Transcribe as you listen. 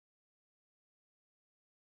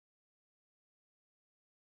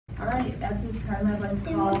All right, at this time, I'd like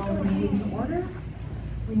to call the meeting to order.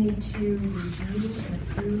 We need to review and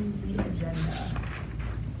approve the agenda.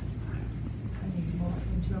 I need a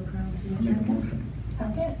motion to approve the agenda. Make a motion.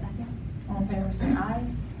 Second. All in favor, say aye.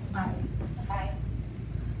 Aye. Aye.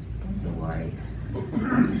 All right.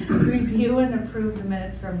 Review and approve the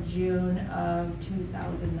minutes from June of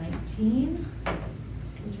 2019. Which I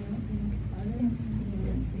don't think, I didn't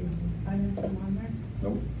see them on there.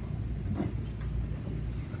 Nope.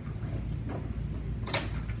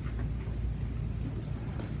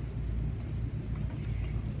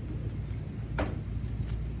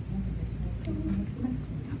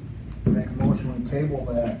 Make a motion to table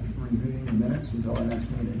that reviewing the minutes until our next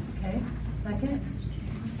meeting. Okay, second?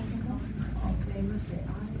 All in favor, say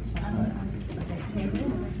aye. Aye. Okay,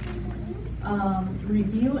 table.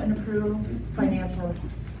 Review and approve financial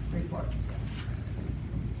reports.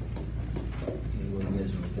 Okay, well, you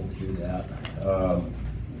guys will go through that.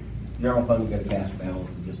 General fund, we got a cash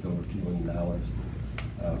balance of just over $2 million.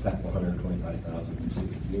 Capital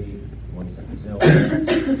 $125,268. 1 cent sales,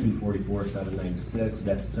 $244,796.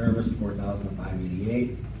 Debt service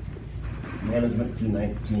 $4,588. Management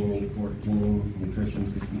 $219,814. Nutrition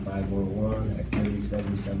 $65,101. Activity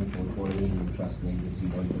 $77,420. And trust and agency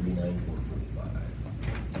 $139,445.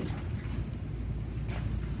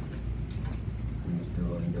 And just a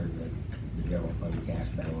reminder that the general fund cash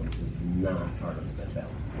balance is not part of the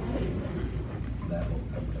balance. That will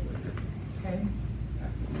come later Okay,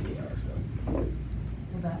 after the CAR is done.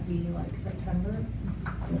 will that be like September?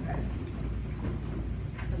 Okay.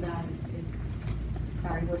 So that is,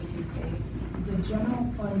 sorry, what did you say? The general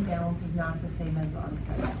fund balance is not the same as the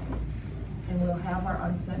unspent balance. And we'll have our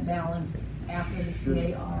unspent balance after the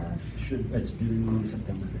CAR. It's due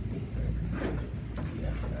September 15th, right?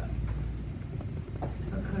 Yeah, for that.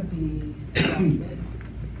 Or could be adjusted.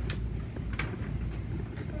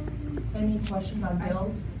 Any questions on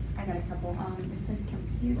bills? I got a couple. It says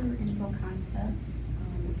computer info concepts,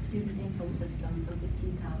 student info system for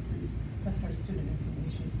 15,000. That's our student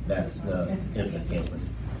information. That's the infant campus.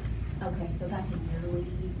 Okay, so that's a yearly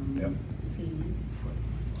Yep. fee.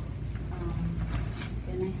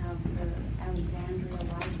 Then I have the Alexandria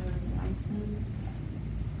Library license.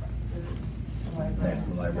 That's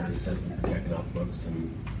the library system for checking out books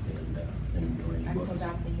and doing And books. so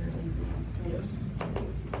that's a yearly fee. So, Yes.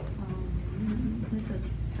 This is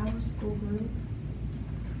Power School Group.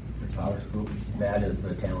 Power School, that is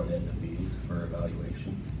the talent end of fees for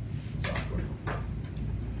evaluation software.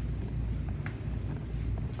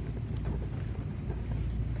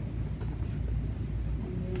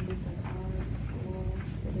 And then this is our school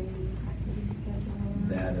today activity schedule.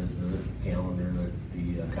 That is the calendar that the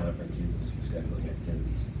conference uses for scheduling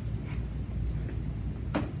activities.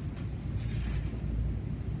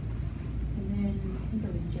 And then I think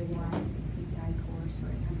it was July's CPI course for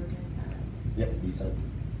 800, is that? Yep, we sent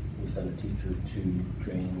a teacher to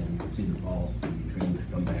train in Cedar Falls to be trained to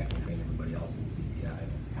come back and train everybody else in CPI.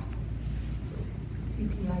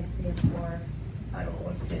 CPI stands for? I don't know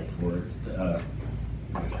what it stands for. It's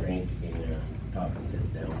restraint and talking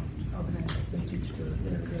kids down. Okay. They teach to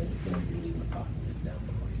intervene with talking kids down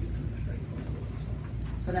before you get to the restraint.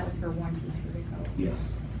 So that was for one teacher to go? Yes.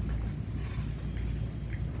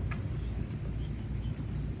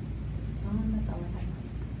 That's all I have.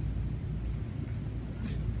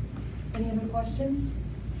 Any other questions?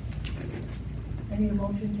 I need a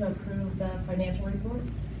motion to approve the financial reports.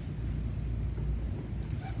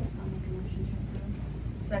 I'll make a motion to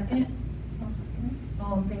approve. Second?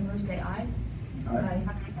 All in favor, say aye. Aye.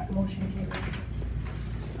 Motion carries.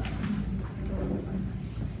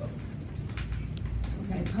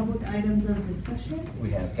 Okay, public items of discussion. We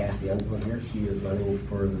have Kathy Enslin here. She is running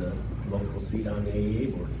for the local seat on the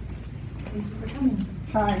AEA board. Thank you for coming.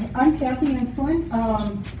 Hi, I'm Kathy Enslin.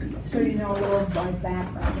 So you know a little of my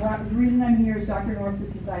background. The reason I'm here is Dr. North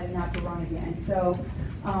has decided not to run again. So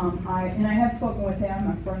I have spoken with him.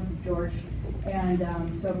 I'm friends with George. And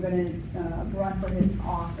so I'm going to run for his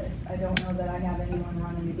office. I don't know that I have anyone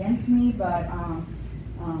running against me, but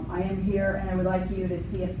I am here and I would like you to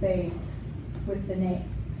see a face with the name.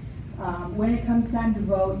 When it comes time to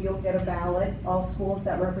vote, you'll get a ballot. All schools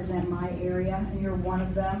that represent my area, and you're one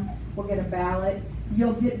of them, will get a ballot.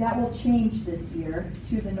 That will change this year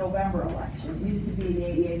to the November election. It used to be the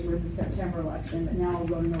AEAs were the September election, but now we'll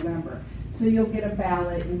go to November. So you'll get a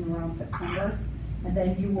ballot in around September, and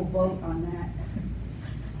then you will vote on that.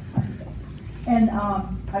 And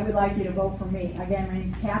I would like you to vote for me. Again, my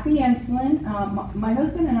name's Kathy Enslin. My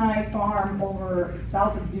husband and I farm over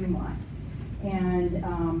south of Dumont. And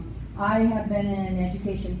I have been in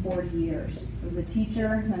education 40 years. I was a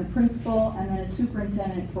teacher, then a principal, and then a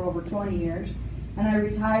superintendent for over 20 years. And I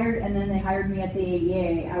retired, and then they hired me at the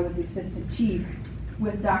AEA. I was assistant chief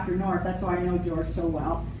with Dr. North. That's why I know George so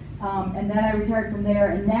well. And then I retired from there,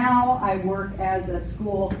 and now I work as a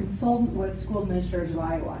school consultant with School Administrators of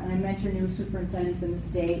Iowa. And I mentor new superintendents in the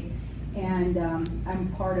state. And I'm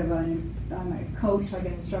part of I'm a coach, like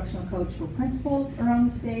an instructional coach for principals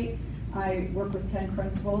around the state. I work with 10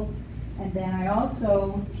 principals. And then I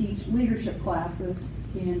also teach leadership classes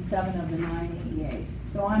in 7 of the 9 AEAs.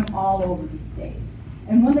 So I'm all over the state.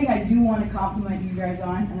 And one thing I do want to compliment you guys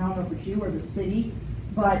on, and I don't know if it's you or the city,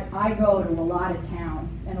 but I go to a lot of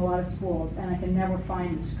towns and a lot of schools, and I can never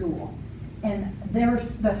find a school. And the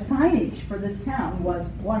signage for this town was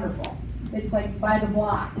wonderful. It's like by the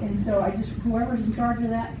block, and so whoever's in charge of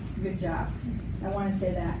that, good job. I want to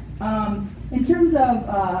say that. In terms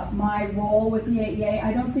of my role with the AEA,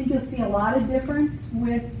 I don't think you'll see a lot of difference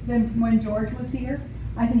with them when George was here.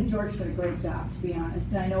 I think George did a great job, to be honest,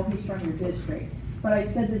 and I know he's from your district. But I've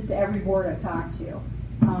said this to every board I've talked to.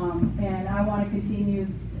 And I want to continue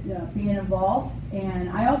being involved. And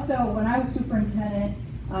I also, when I was superintendent,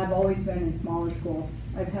 I've always been in smaller schools.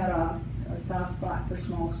 I've had a soft spot for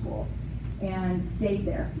small schools and stayed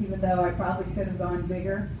there. Even though I probably could have gone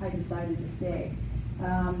bigger, I decided to stay.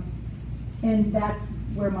 And that's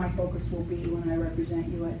where my focus will be when I represent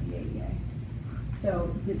you at the AEA.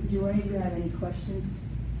 So, do any of you have any questions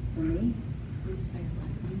for me? Please spell your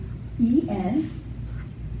last name.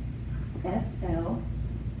 ENSLIN.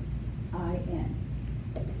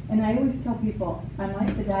 And I always tell people, I'm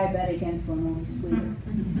like the diabetic insulin, only sweeter.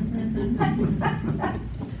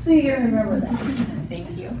 So you can remember that.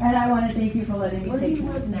 Thank you. And I want to thank you for letting me Where do take you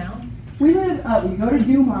you. live now? We live, you go to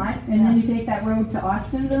Dumont, and then you take that road to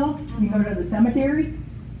Austinville, you go to the cemetery,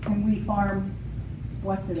 and we farm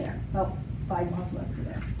west of there, about 5 miles west of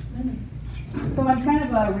there. So I'm kind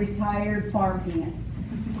of a retired farm hand.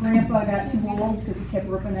 Grandpa got too old because he kept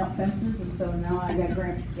ripping out fences, and so now I got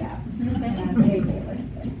Grandpa's staff. And I'm paid daily.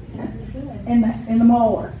 And the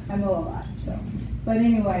mower, I mow a lot, so. But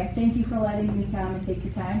anyway, thank you for letting me come and take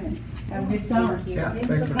your time, and have a good summer. Thank you. Yeah, Thanks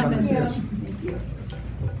thanks for for coming. coming. Yes. Thank you.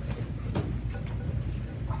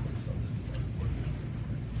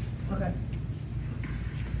 Okay.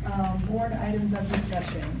 Board items of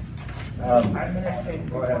discussion. Administrative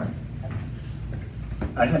Go ahead. report.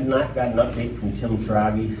 I have not got an update from Tim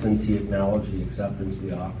Schrage since he acknowledged the acceptance of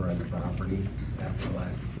the offer on the property. After the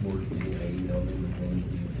last board meeting, I emailed him and told him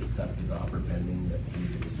he would accept his offer pending that he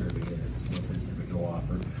would survey it as his individual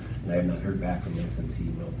offer. And I have not heard back from him since he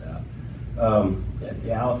emailed that. At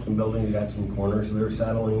the Allison building, we got some corners that are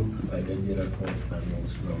settling. I did get a quote on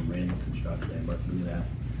those from Randall Construction. I worked through that.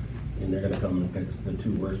 And they're gonna come and fix the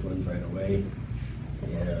 2 worst ones right away.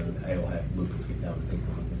 And I will have Lucas get down and take a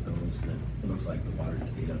look at those. And it looks like the water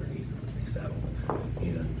just stayed underneath it when they settled.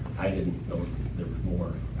 And I didn't know if there was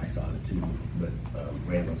more. I saw the 2, but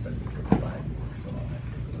Randall said there were 5 more, so I'll have to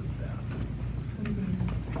take a look at that.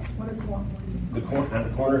 What are the one? On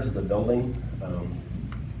the corners of the building,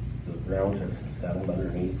 the ground has settled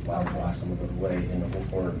underneath, water's washed some of it away, and the whole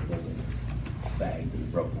corner of the building is sagged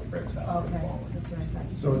and broken the bricks out. and Okay. fallen. That's what I thought.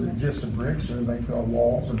 So is it just the bricks, or like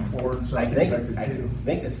walls and floors? I something think, affected too?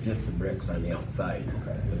 it's just the bricks on the outside,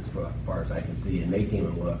 as far as I can see, and they came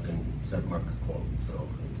and looked and sent Mark a quote, so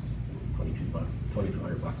it's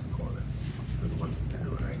 $2,200 a corner for the ones that they're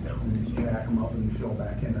doing right now. And you jack them up and fill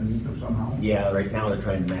back underneath them somehow? Yeah, right now they're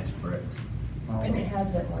trying to match the bricks. And it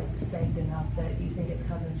hasn't like sagged enough that you think it's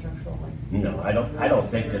causing structural like? No, I don't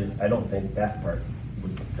think that part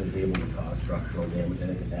is able to cause structural damage. I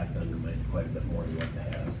think it'd have to undermine quite a bit more than what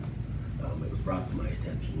it has. It was brought to my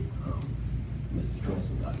attention. Mrs.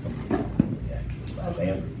 Trilson thought somebody actually left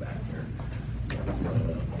Andrew back there.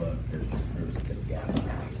 But there was a big gap. I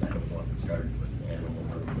don't know if it started with an animal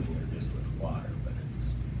hurting or just with water, but it's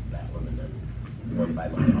that one and then the one by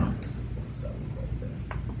my office.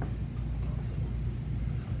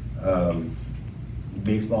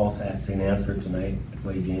 Baseball's at St. Ansgar tonight to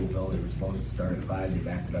play Janesville. They were supposed to start at 5. They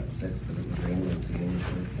backed it up to 6 because it was raining and St.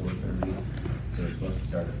 Ansgar at 4:30. So they're supposed to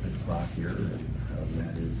start at 6 o'clock here, and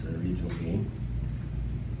that is a regional game.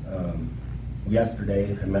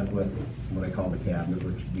 Yesterday, I met with what I call the cabinet,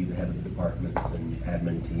 which would be the head of the departments and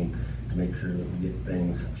admin team, to make sure that we get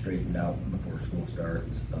things straightened out before school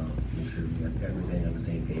starts, make sure we get everything on the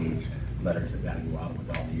same page, letters that gotta go out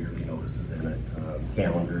with all the yearly notices in it,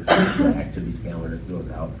 calendars, activities calendar that goes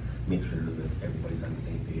out, make sure that everybody's on the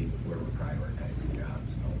same page with where we're prioritizing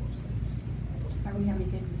jobs and all those things. Are we having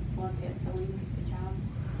a good luck at filling the jobs?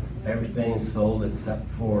 Everything's filled except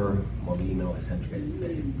for, well, the email I sent you guys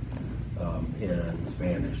today. in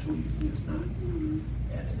Spanish, we just not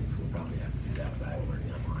added it, so we'll probably have to do that with Iowa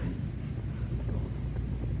Learning Online.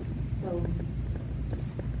 So,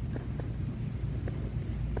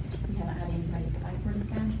 you haven't had anybody apply for the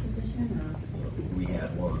Spanish position, or? We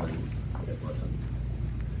had one, and it wasn't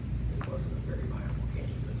a very viable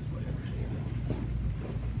candidate, is my understanding.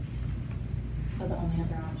 So the only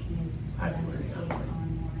other option is for Iowa them to Learning take Online.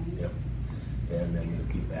 online? Yep. And then we'll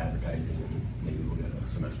keep advertising, and maybe we'll get a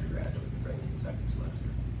semester graduate and bring in the second semester.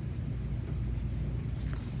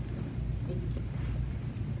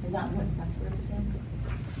 Is that what's best for the kids?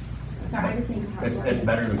 Sorry, I just think how it It's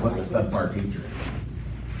better than putting a works. subpar teacher in.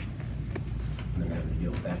 And then having to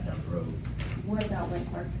deal with that down the road. What about like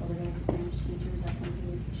Clarksville, do they have a Spanish teacher, is that something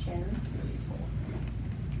we could share?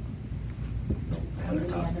 No, I haven't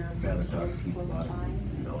Any talked, other I haven't talked to schools Keith close about it.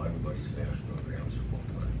 by? No, everybody's Spanish programs are full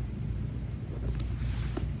time.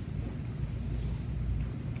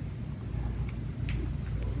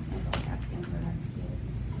 I feel like that's gonna hurt our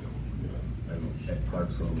kids. And at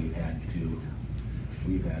Clarksville,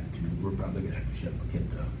 we're probably gonna have to ship a kid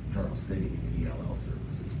to Charles City to get ELL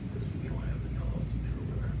services because we don't have an ELL teacher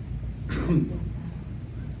over there.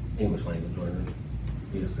 English language learners,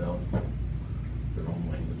 ESL, their home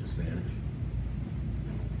language is Spanish.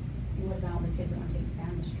 What about the kids that want to take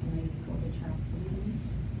Spanish, can they go to Charles City?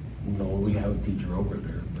 No, we have a teacher over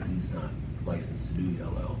there, but he's not licensed to do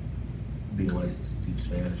ELL. Being licensed to teach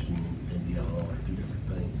Spanish and ELL are two different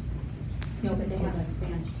things. No, but they have a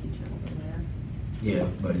Spanish teacher over there. Yeah,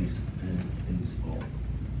 but he's full.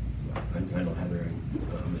 I know Heather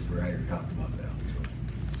and Mr. Ryder talked about that, so.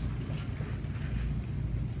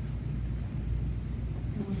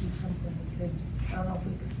 It would be something we could, I don't know if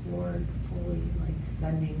we explored fully, like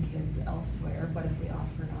sending kids elsewhere, but if we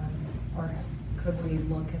offered on, or could we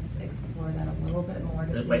explore that a little bit more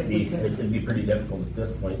to see It might if be, we could? it'd be pretty difficult at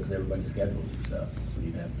this point because everybody's schedules are set. So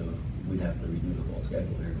we'd have to redo the whole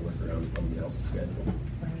schedule here to work around somebody else's schedule.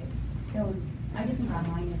 Right. So I just think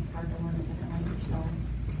online is hard to learn a second language, so.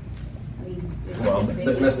 I mean. if Well, it's but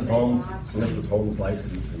videos Mrs. they Holmes, watch- Mrs. Holmes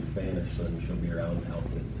licensed in Spanish, so she'll be around to help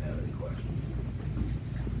kids that have any questions.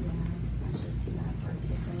 Yeah, that's just too bad for a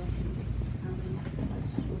kid, though, I think. That's so much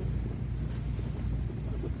schools.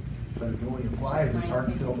 But if you only apply, it's hard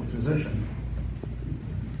to fill the position.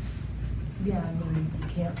 Yeah, I mean, you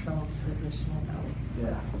can't fill a position without.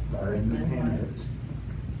 Yeah. Or in the candidates.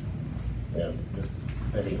 Yeah,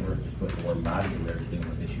 I think we're just putting one body in there to deal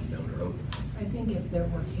with issues down the road. I think if there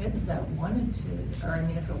were kids that wanted to, or I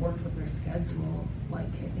mean, if it worked with their schedule, like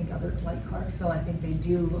I think like Clarksville, I think they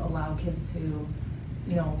do allow kids to,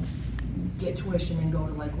 you know, get tuition and go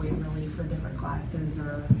to like Waverly for different classes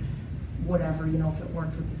or whatever, you know, if it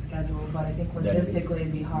worked with the schedule, but I think logistically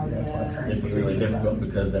it'd be hard to. It'd be really difficult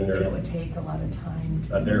because then It would take a lot of time.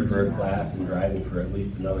 they're for a class and driving for at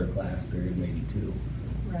least another class period, maybe two.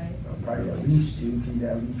 Right, Probably at least two can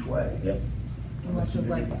have each way. Yep. unless it's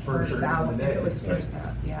like the first or the hour, if day. it was first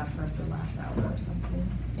out, yeah, first or last hour or something.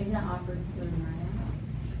 Is that offered through Marana?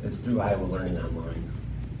 It's through Iowa Learning Online.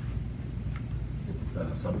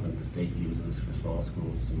 It's something the state uses for small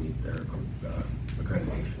schools to meet their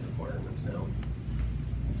accreditation requirements now.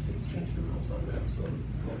 The state's changed the rules on that, so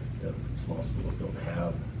if small schools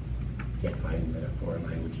can't find a foreign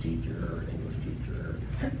language teacher or an English teacher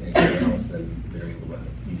or anything else, then they're able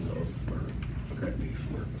to use those for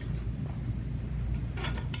accreditation purposes.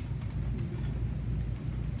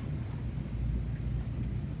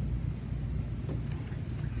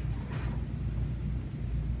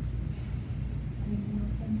 Anything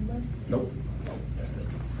else on your list? Nope. That's it.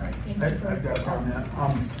 All right, thank you for. I've got a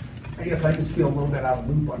comment. I guess I just feel a little bit out of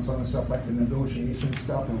loop on some of the stuff like the negotiation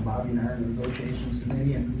stuff, and Bobby and I are in the negotiations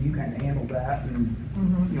committee, and you kind of handled that, and,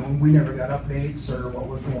 Mhm. you know, we never got updates or what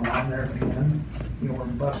was going on there at the end. You know, we're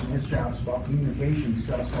busting his chops about communication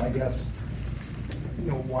stuff, so I guess, you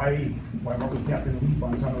know, why weren't we kept in the loop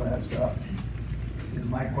on some of that stuff, is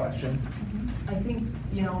my question. I think,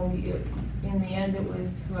 you know, in the end, it was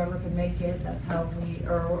whoever could make it, that's how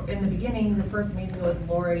or in the beginning, the first meeting was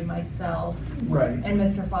Lori, myself, Right. and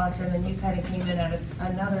Mr. Foster, and then you kind of came in at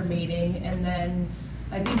another meeting, and then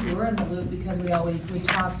I think you were in the loop because we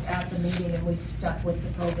talked at the meeting and we stuck with the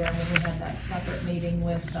program, and we had that separate meeting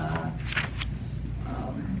with, I'm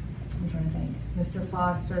trying to think, Mr.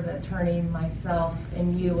 Foster, the attorney, myself,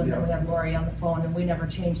 and you, and then we Yeah. had Lori on the phone, and we never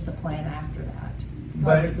changed the plan after that. So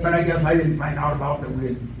I think But I it's- guess I didn't find out about that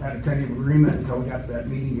we had a tentative agreement until we got that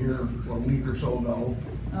meeting here a week or so ago.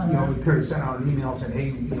 You know, we could have sent out an email, said, hey,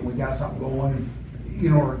 you know, we got something going, you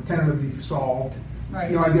know, or tentatively solved, Right.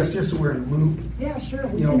 You know, I guess just so we're in the loop, Yeah, sure,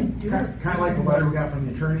 we you know, can do it. kind of like the letter we got from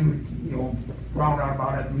the attorney, we, you know, found out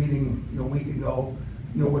about it at the meeting, you know, a week ago.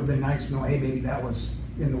 You know, it would've been nice to know, hey, maybe that was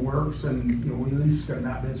in the works, and, you know, we at least could have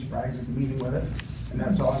not been surprised at the meeting with it. And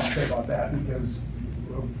that's all I can say about that, because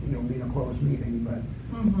of, you know, being a closed meeting, but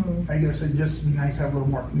Mm-hmm, I guess it'd just be nice to have a little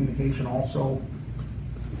more communication also,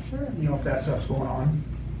 sure, you know, if that stuff's going on.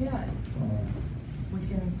 yeah, we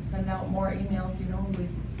can send out more emails, you know, we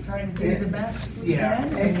try to do And- the best we Yeah,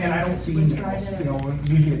 can. and I don't see We try emails, to- you know,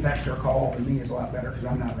 usually a text or a call for me is a lot better, because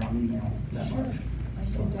I'm not around email that Sure, much.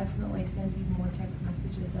 I can definitely send you more text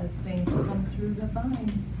messages as things come through the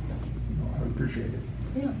vine. You know, I would appreciate it.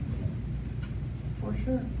 Yeah, for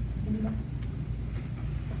sure. Can do that.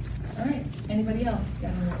 All right, anybody else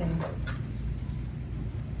got anything?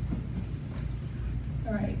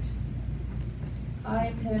 All right.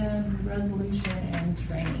 IPIB resolution and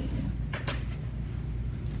training.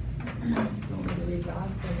 Want me to read it off,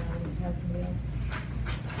 or do I have somebody else?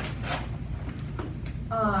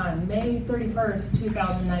 On May 31st,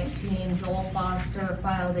 2019, Joel Foster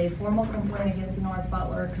filed a formal complaint against the North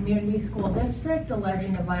Butler Community School District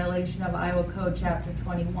alleging a violation of Iowa Code Chapter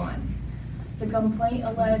 21. The complaint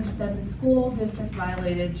alleged that the school district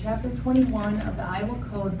violated Chapter 21 of the Iowa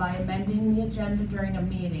Code by amending the agenda during a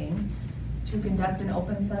meeting to conduct an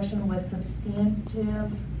open session with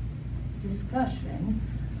substantive discussion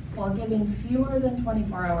while giving fewer than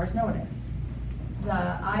 24 hours notice. The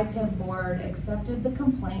IPIB board accepted the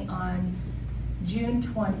complaint on June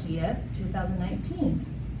 20th, 2019.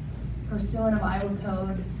 Pursuant of Iowa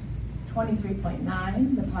Code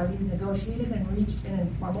 23.9, the parties negotiated and reached an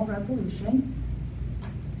informal resolution.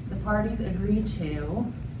 The parties agreed to,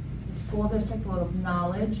 the school district will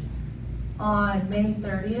acknowledge, on May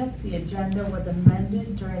 30th, the agenda was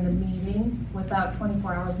amended during the meeting without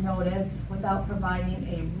 24 hours notice, without providing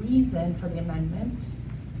a reason for the amendment.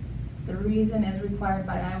 The reason is required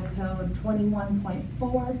by Iowa Code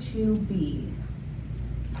 21.42B.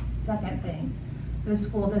 Second thing, the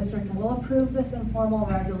school district will approve this informal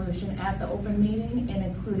resolution at the open meeting and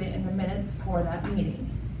include it in the minutes for that meeting.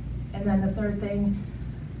 And then the third thing,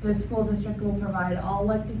 the school district will provide all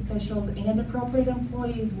elected officials and appropriate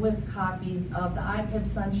employees with copies of the IPIB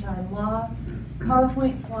Sunshine Law,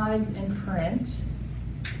 PowerPoint slides in print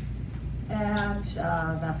at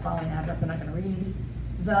that following address I'm not going to read.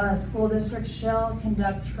 The school district shall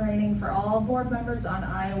conduct training for all board members on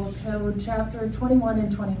Iowa Code Chapter 21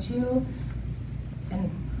 and 22. And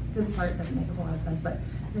this part doesn't make a whole lot of sense, but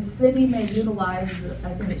the city may utilize,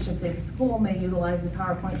 I think it should say the school may utilize the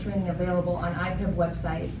PowerPoint training available on IPIB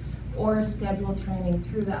website or schedule training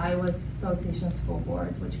through the Iowa Association of School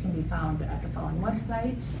Boards, which can be found at the following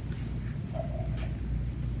website.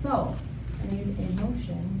 So, I need a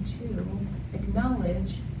motion to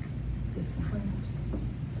acknowledge this complaint.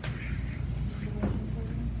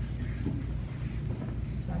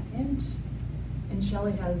 Second, and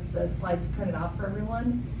Shelley has the slides printed off for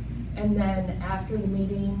everyone. And then after the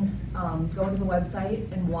meeting, go to the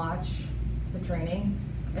website and watch the training.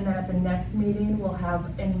 And then at the next meeting, we'll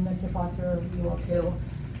have, and Mr. Foster, you will too,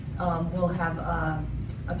 we'll have a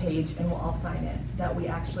page and we'll all sign it, that we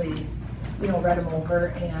actually, you know, read them over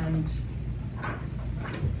and.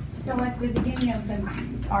 So at the beginning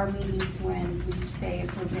of our meetings, when we say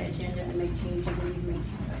approve the agenda and make changes, and you make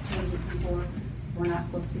changes before, we're not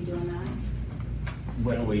supposed to be doing that?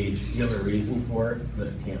 When we give a reason for it, that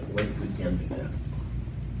it can't wait, we can do that.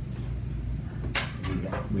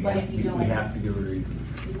 But if you don't- We have to give a reason.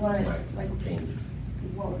 What, Why it's like, changed.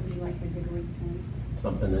 what would be like a good reason?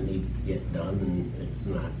 Something that needs to get done, and it's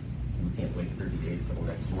not, we can't wait 30 days till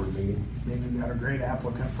the next board meeting. Then we got a great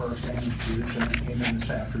applicant for our Spanish position that came in this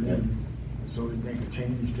afternoon, so we'd make a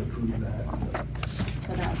change to approve that.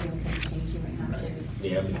 So that would be okay to change, you wouldn't have to.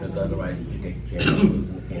 Yeah, because otherwise if you take a chance of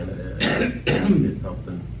losing a candidate, get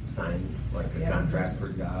something signed, like a Yeah. contract for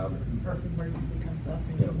a job. Or if emergency comes up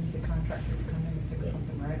and Yep. you need a contractor to come in and fix Yep.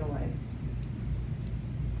 something right away.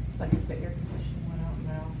 Like if the air conditioning went out in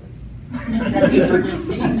my office. That'd be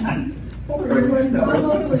emergency.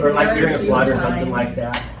 Or like during a flood or something like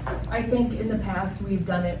that. I think in the past, we've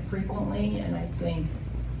done it frequently, and I think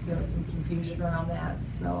there was some confusion around that,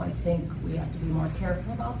 so I think we have to be more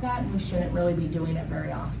careful about that, and we shouldn't really be doing it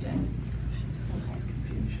very often.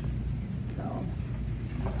 So,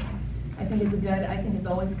 I think it's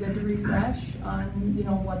always good to refresh on, you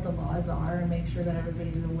know, what the laws are and make sure that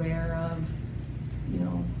everybody's aware of, you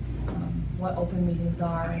know, what open meetings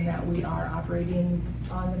are and that we are operating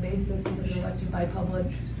on the basis because we're elected by public.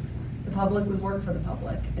 The public, we work for the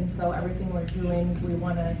public, and so everything we're doing, we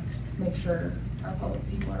want to make sure our public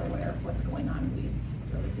people are aware of what's going on. We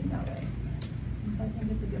do everything that way. So I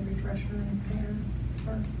think it's a good refresher and fair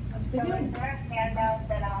for us to So is do. there a handout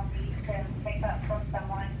that I'll need to pick up from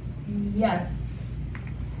someone? Yes.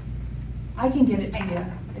 I can get it to you.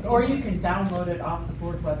 if Or you want. can download it off the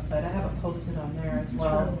board website. I have it posted on there as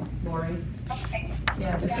well, Sure. Lori. Okay,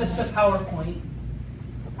 Yeah. It's just a PowerPoint.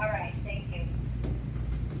 all right, thank you.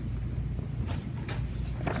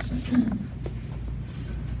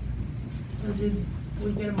 So did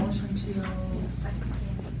we get a motion to,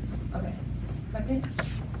 okay, second? Did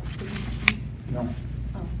you second? No,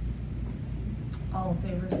 Oh. All in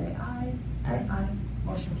favor, say aye. Aye.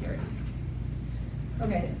 Motion carries.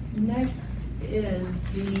 Okay, next is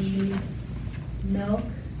the milk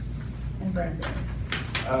and bread bids.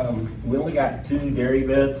 We only got 2 dairy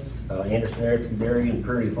bids, Anderson Erickson Dairy and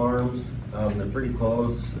Prairie Farms. They're pretty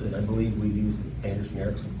close, and I believe we've used Anderson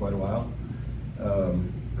Erickson for quite a while.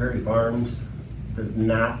 Prairie Farms does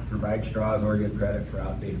not provide straws or give credit for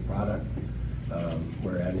outdated product,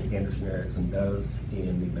 where Anderson Erickson does,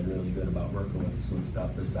 and we've been really good about working with us when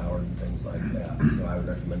stuff is sour and things like that. So I would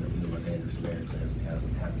recommend that we go with Anderson Erickson as we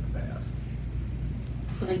haven't had in the past.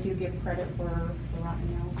 So they do give credit for rotten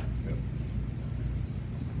milk.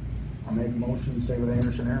 I'll make a motion to stay with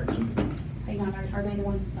Anderson Erickson. Hang on, are they the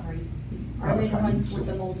ones, sorry, Yeah, are they that's the fine. ones with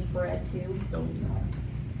the molded bread too? No,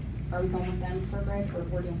 Are we going with them for bread, or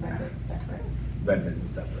we're doing bread separate? red bids is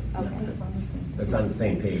separate. Okay. It's on the same. It's on the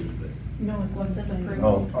same page, but. No, it's on the What's same. approved?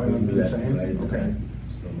 Oh, Oh, we can do that. same? too. I did Okay.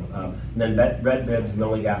 that. And then red bids, we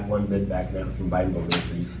only got 1 bid back, and that was from Bidenville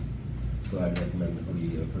Bakeries. So I recommend that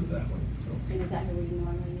we approve that one, And is that who we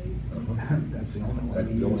normally use? so. That's the only one.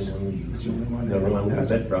 That's we the only use. one we use. It's the only one. The only one we that-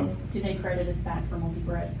 bid from. Do they credit us back for moldy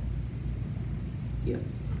bread?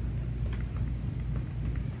 Yes.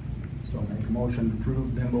 So I'll make a motion to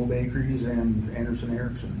approve Bimbo Bakeries and Anderson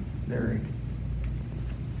Erickson Dairy.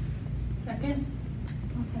 Second?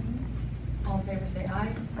 I'll second. All in favor, say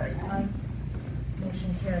aye. Aye.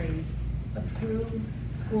 Motion carries. Approve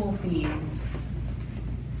school fees.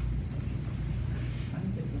 I'm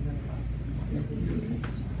busy very fast.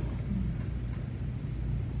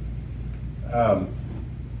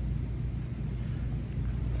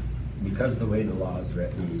 Because the way the law is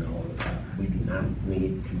written, no, we do not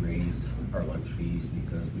need to raise our lunch fees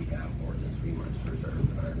because we have more than 3 months reserved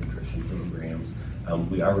in our nutrition programs.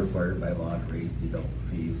 We are required by law to raise the adult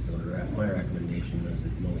fees, so my recommendation is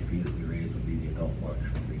that the only fee that we raise would be the adult lunch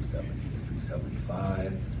from $3.70 to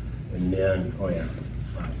 $3.75. And then,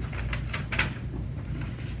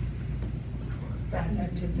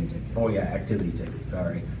 Activity tickets. Oh, yeah, activity tickets,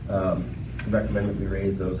 sorry. Recommend that we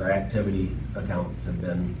raise those. Our activity accounts have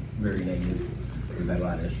been very negative. We've had a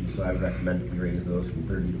lot of issues, so I would recommend that we raise those from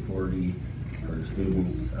 30 to 40 for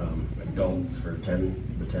students. Adults for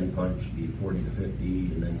the 10 punch be 40 to 50,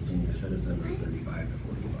 and then senior citizen is 35 to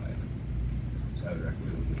 45. So I would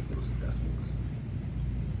recommend we make those adjustments.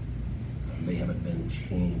 They haven't been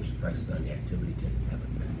changed. The prices on the activity tickets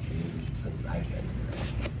haven't been changed since I've been here.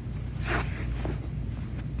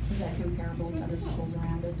 Is that comparable to other schools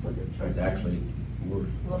around us? What they're It's charging? actually, we're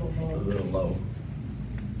Little low. a little low.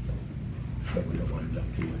 But we don't want to jump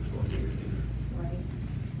too much more here. Right.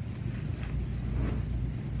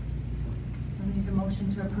 I need a motion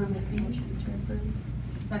to approve the fee. Motion to approve.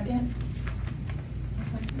 Second?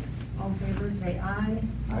 Second. All in favor, say aye.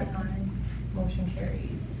 Aye. Motion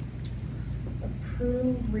carries.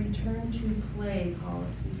 Approve return to play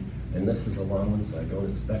policy. And this is a long one, so I don't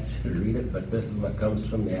expect you to read it, but this is what comes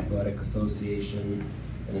from the Athletic Association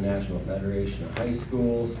and the National Federation of High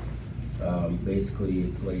Schools. Basically,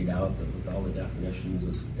 it's laid out that with all the definitions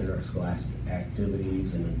of interscholastic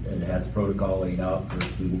activities, and it has protocol laid out for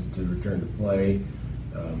students to return to play.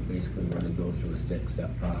 Basically, we're going to go through a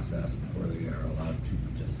 6-step process before they are allowed to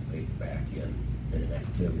participate back in an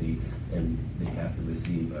activity, and they have to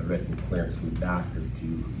receive a written clearance from the doctor to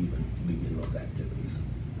even begin those activities.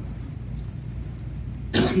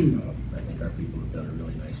 I think our people have done a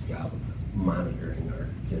really nice job of monitoring our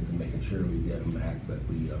kids and making sure we get them back, but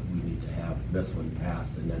we need to have this one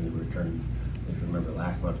passed, and then the return. If you remember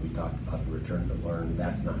last month, we talked about the return to learn.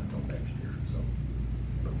 That's not until next year, so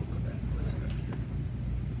but we'll put that in place next year.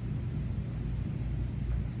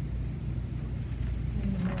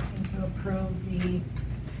 Need a motion to approve the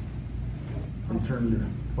Return to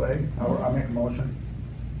play. I'll make a motion.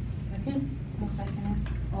 Second? I'll second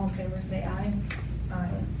it. All in favor, say aye. Aye.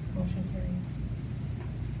 Motion carries.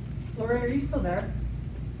 Lori, are you still there?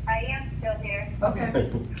 I am still here. Okay.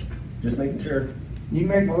 Just making sure. You can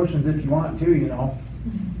make motions if you want to, you know.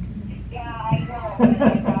 Yeah, I will,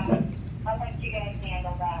 but, I'll let you guys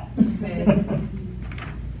handle that. Okay.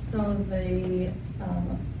 So the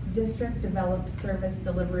District developed service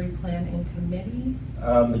delivery plan and committee.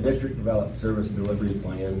 The district developed service delivery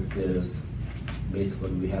plan is, basically,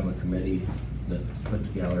 we have a committee that's put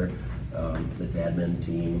together, this admin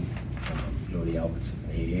team, Jody Alberts from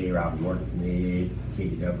the AEA, Robin Morton from the AEA,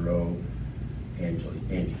 Katie Devereaux,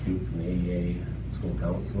 Angie Coote from the AEA, school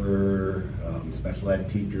counselor, special ed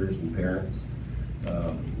teachers and parents.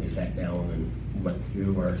 They sat down and went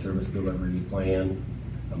through our service delivery plan.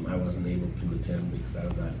 I wasn't able to attend because I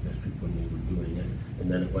was out of district when we were doing it. And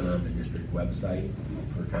then it went on the district website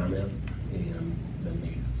for comment, and then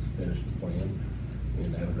they finished the plan.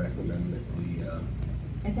 And I would recommend that we,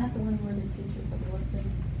 Is that the one where the teachers are listed?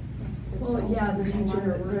 Well, yeah, the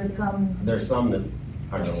teacher, there's some that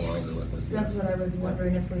are no longer with us. that's what I was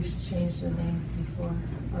wondering, if we should change the names before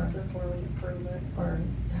Before we approve it. or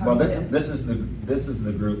how. Well, do this is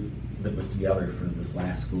the group that was together for this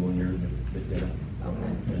last school year that did it.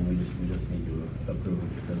 Okay. And we just need to approve it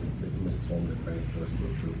because Mrs. Holmes had framed for us to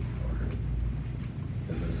approve it for her.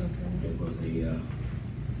 Because Okay. it was a,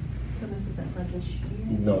 So this isn't for this year?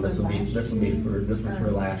 no, It's this was for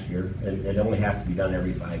Or- last year, and it only has to be done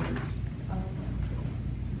every 5 years. Oh,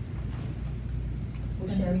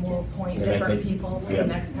 okay. And then we'll appoint And I different think- people for yeah. the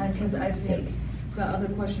next time, because I think the other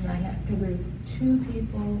question I had, because there's two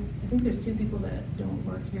people, I think there's two people that don't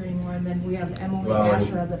work here anymore, and then we have Emily Well,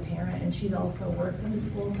 Asher as a parent, and she also works in the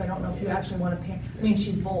school, so I don't know if you actually want to I mean,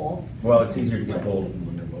 she's both. Well, it's easier to get hold of them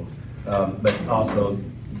when they're both. But also,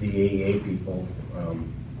 the AEA people,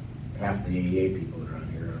 half the AEA people that are on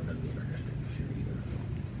here aren't going to be in our district this year either, so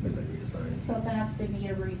they're going to be assigned. So if it has to be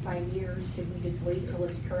every 5 years, should we just wait till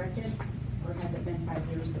it's corrected? Or has it been 5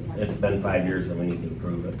 years? that we have to It's been do 5 this? years and we need to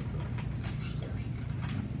approve it.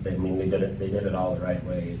 I mean, they did it all the right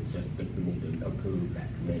way, it's just that we need to approve that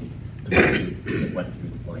committee that went through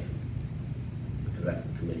the plan. Because that's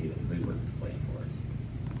the committee that they worked the plan for us.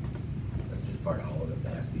 That's just part of all of it,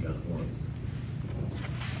 that has to be done at once.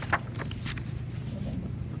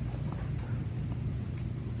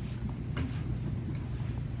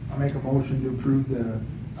 I make a motion to approve the,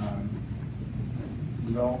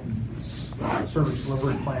 service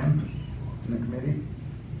delivery plan in the committee.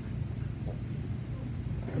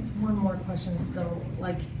 Just one more question though,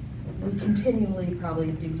 like, we continually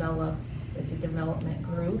probably develop, it's a development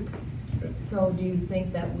group. Okay. So do you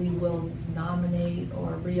think that we will nominate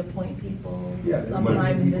or reappoint people Yeah, there sometime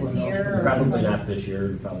might be this people in year? those or Probably something? not this year,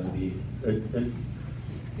 it'll probably be,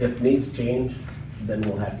 if needs change, then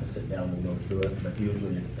we'll have to sit down and go through it, but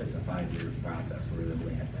usually it's a 5-year process where then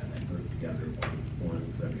we have to have that group together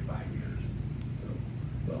once every 5 years. So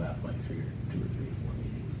we'll have like 2 or 3 or 4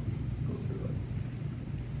 meetings to go through it.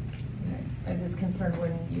 Okay. I was just concerned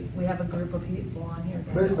when we have a group of people on here.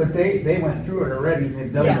 But they went through it already, and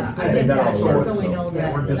they've done their Yeah, thing. I get done that, all the just work, so we so- know Yeah,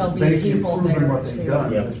 that we're there'll just be basically people proving there what they've too.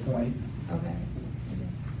 done Yeah. at this point. Okay.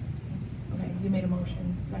 Okay, you made a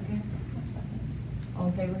motion, second? All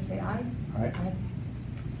in favor, say aye. Aye.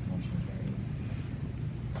 Motion carries.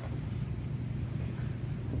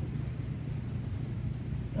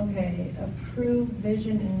 Okay, approve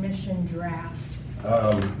vision and mission draft.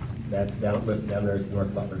 That's listed down there, it's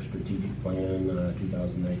North Butler Strategic Plan,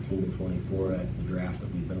 2019 to 24. That's the draft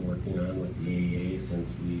that we've been working on with the AEA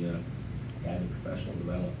since we added professional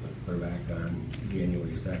development. We're back on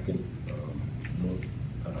January 2nd.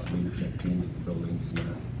 Both leadership teams at the buildings met,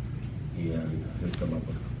 and they've come up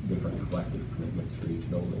with different collective commitments for each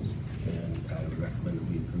building. And I would recommend that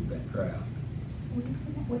we approve that draft.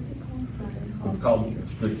 What's it called? It's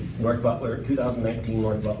called North Butler, 2019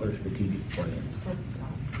 North Butler Strategic Plan.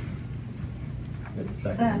 It's the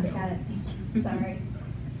second one down. Got it. Sorry.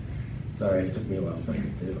 It's all right, it took me a while to find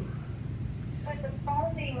it too. Could the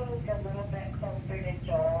phone be moved a little bit closer to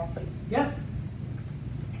Joel? Yep.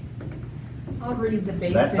 I'll read the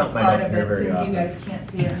That's basic something I part don't of hear it, very since you often. guys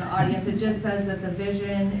can't see it in the audience. It just says that the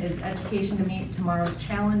vision is education to meet tomorrow's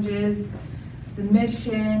challenges. The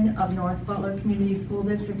mission of North Butler Community School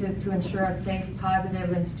District is to ensure a safe,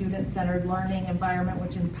 positive, and student-centered learning environment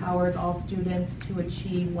which empowers all students to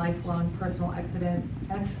achieve lifelong personal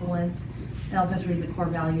excellence. And I'll just read the core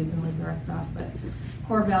values and leave the rest off, but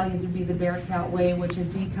core values would be the Bearcat Way, which is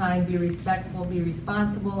be kind, be respectful, be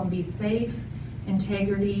responsible, and be safe.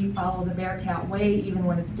 Integrity, follow the Bearcat Way even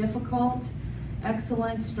when it's difficult.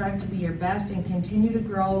 Excellence, strive to be your best and continue to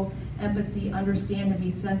grow. Empathy, understand and be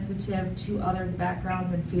sensitive to others'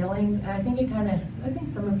 backgrounds and feelings. And I think I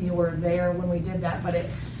think some of you were there when we did that,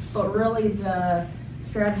 but really the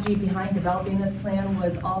strategy behind developing this plan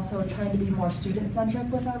was also trying to be more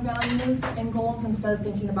student-centric with our values and goals instead of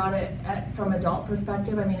thinking about it from adult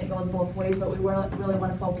perspective. I mean, it goes both ways, but we really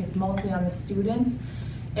want to focus mostly on the students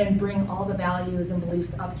and bring all the values and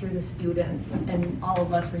beliefs up through the students, and all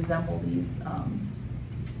of us resemble these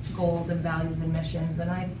goals and values and missions. And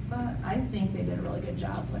I think they did a really good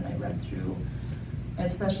job when I read through,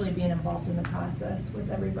 especially being involved in the process with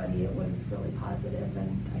everybody. It was really positive,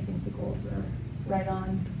 and I think the goals are right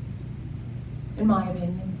on, in my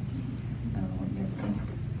opinion. I don't know what you guys think.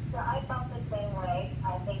 So I felt the same way.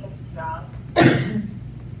 I think it's strong.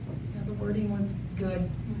 Yeah, the wording was good.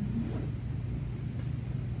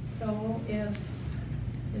 So if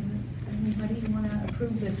anybody want to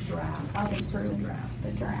approve this draft? I'll Just approve the draft.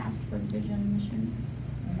 the draft for vision and mission.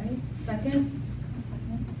 All right, second?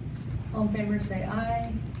 All in favor, say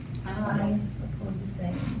aye. Aye. Opposed, the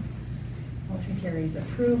same. Motion carries.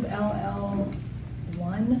 Approve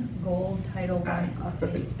LL1 Gold Title I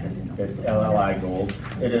update. I didn't know. It's LLI Gold.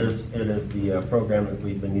 It is the program that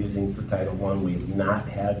we've been using for Title I. We've not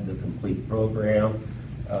had the complete program.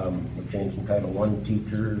 We're changing Title I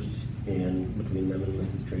teachers, and between them and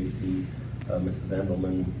Mrs. Tracy, Mrs.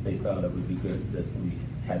 Endelman, they thought it would be good that we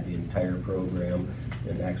had the entire program.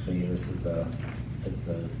 And actually, this is it's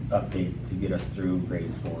an update to get us through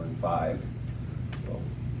grades 4 and 5. So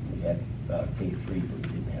we had K-3, but we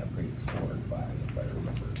didn't have grades 4 and 5, if I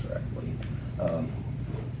remember correctly.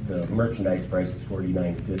 The merchandise price is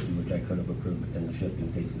 $49.50, which I could have approved, and the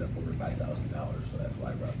shipping takes it up over $5,000, so that's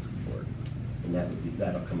why I brought it to the board. And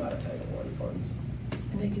that'll come out of Title I funds.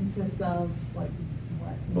 And it consists of like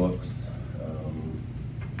what? Books,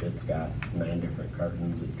 it's got 9 different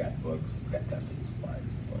cartons, it's got books, it's got testing supplies,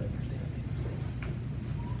 is what I understand.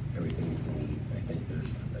 Everything you need. I think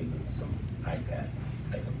there's even some iPad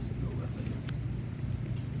items to go with it.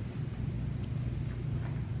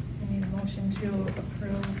 I need a motion to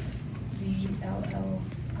approve the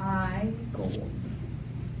LLI Gold.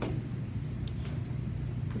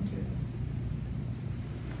 Materials.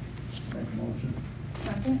 Make a motion.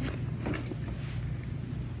 Second?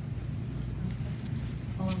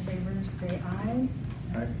 All in favor, say aye.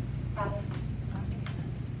 Aye.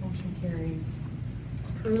 Motion carries.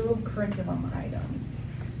 Approve curriculum items.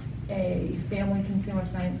 A, family consumer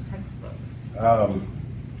science textbooks.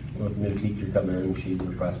 With new teacher coming in, she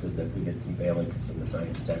requested that we get some family consumer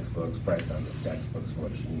science textbooks. Price on those textbooks,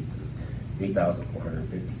 what she needs is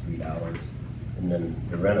 $8,453. And then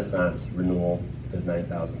the Renaissance renewal is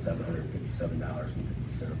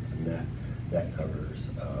 $9,757.50, and that covers,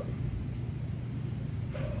 I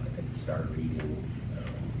think the Star Reading,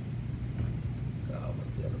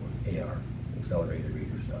 what's the other one? AR, accelerated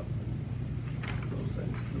reader stuff, and those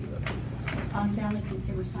things. On family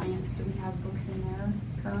consumer science, do we have books in there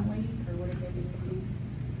currently, or what have they been using?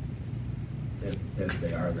 If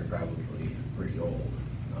they are, they're probably pretty old.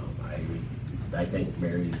 I think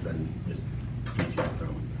Mary's been just teaching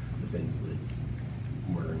from the things that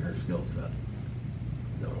were in her skill set.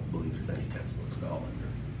 I don't believe there's any textbooks at all in there.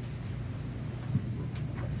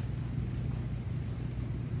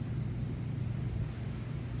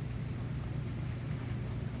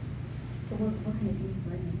 So what kind of things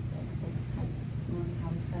were in these books? Like learn how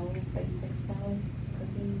to sew, basic stuff,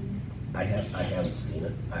 cooking? I haven't seen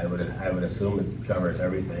it. I would assume it covers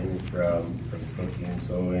everything from cooking,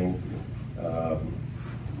 sewing,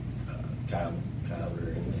 child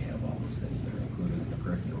rearing. They have all those things that are included in the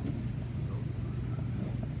curriculum.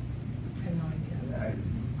 I have no idea.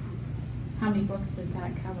 How many books does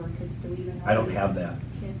that cover? Because do we even know? I don't how have many that.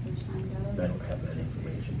 Kids are signed up? I don't have that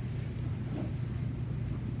information.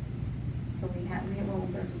 So well,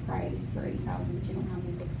 there's a price for $8,000, but you don't know how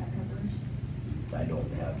many books that covers? I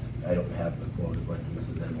don't have the quote. It went to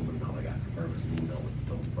Mrs. Edelman. All I got from her was an email with the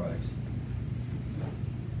total price.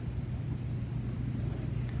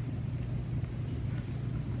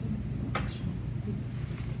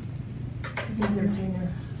 Is it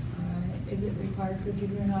junior high? Is it required for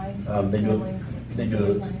junior high? They do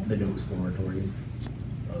Family exploratories.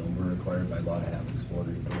 We're required by law to have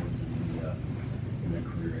exploratories in the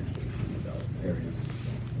career education areas.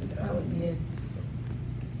 That would be a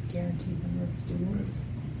guaranteed number of students.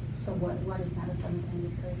 So what is that, a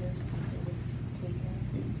 7th careers have to take care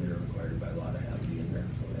They're required by law to have to be in there,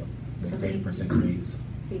 so So they pay for these- 6 weeks. of?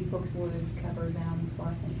 These books would cover them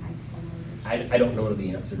plus any high schoolers? I don't know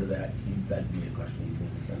the answer to that. That'd be a question you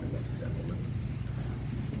need to send to Mrs. Edelman.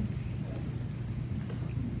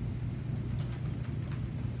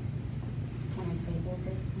 Can I table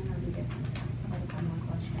this then, or do you guys have more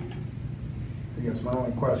questions? I guess my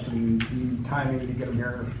only question, the timing to get them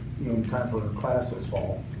here, in time for class this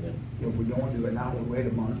fall. Yeah. If we don't do it now, we'll wait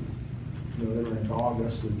a month. They're into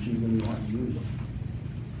August, and she's gonna be wanting to use them.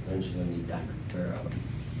 And she's gonna need time to prepare out.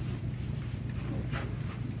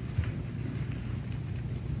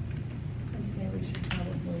 I'd say we should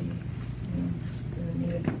probably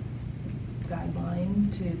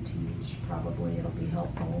to teach, probably it'll be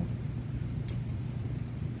helpful.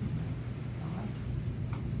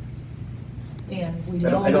 And we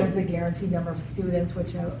know I don't- there's a guaranteed number of students,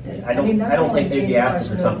 which I mean, that's don't the think only they'd be main asking for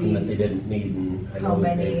question would something be that they didn't need, and I how know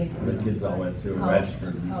that many- the kids all went through and how-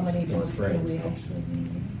 registered How many in books do spring, we so. actually need?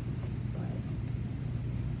 But-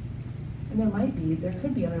 And there might be, there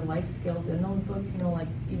could be other life skills in those books, you know, like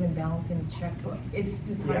even balancing a checkbook. It's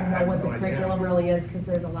just hard Yeah, I to know have what no the idea. curriculum really is, because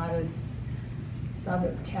there's a lot of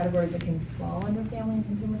subcategories that can fall under family and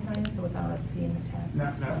consumer science, so without us seeing the text.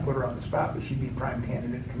 Not to put her on the spot, but she'd be a prime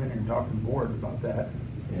candidate to come in here and talk to the board about that.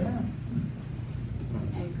 Yeah.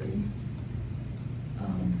 I agree.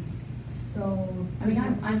 So. I mean,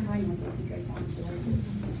 I'm fine with it if you guys want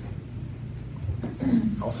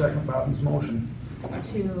to. I'll second Bowden's motion To,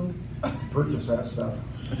 to purchase that stuff.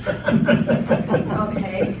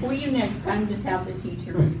 okay. Will you next time just have the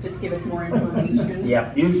teachers just give us more information?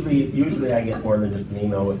 Yeah, usually I get more than just an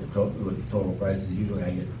email with the total prices, usually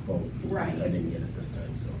I get the quote. Right. I didn't get it this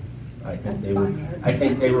time, so I think That's they were, fine. I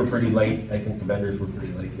think they were pretty late, I think the vendors were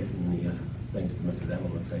pretty late getting the things to Mrs.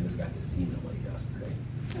 Emily, because I just got this email late yesterday.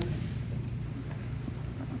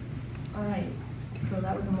 All right, so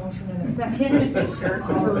that was a motion and a second. Sure.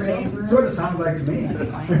 All in favor? That's what it sounds like to me. That's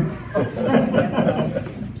fine. I guess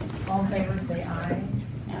so. All in favor, say aye.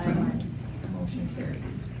 Aye. Motion carries.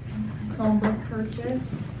 Chromebook purchase.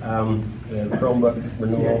 The Chromebook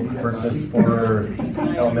renewal purchase for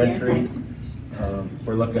elementary.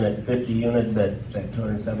 We're looking at 50 units at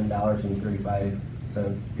 $207.35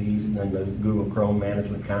 a piece, and then the Google Chrome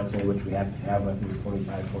Management Console, which we have to have, I think it's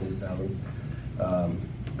 $25.27.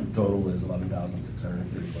 Total is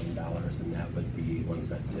 $11,631, and that would be 1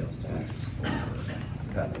 cent sales tax for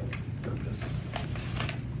that purchase.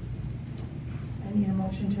 I need a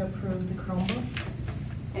motion to approve the Chromebooks.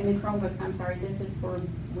 And the Chromebooks, I'm sorry, this is for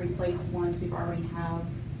replace ones we've already have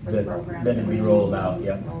for the That- programs. that we we're rolled using, out,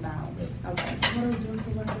 yep. Rolled out, Yep. okay. What are we doing for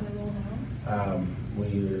what they rolled out? We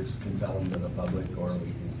either can sell them to the public, or we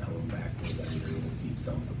can sell them back to the vendor and keep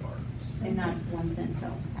some for parks. And that's 1 cent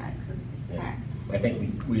sales tax. Yeah. I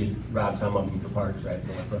think we robbed some of them for parks, right,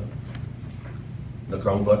 Melissa? The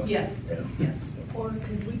Chromebooks? Yes, Yeah. yes. Or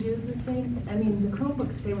could we do the same, I mean, the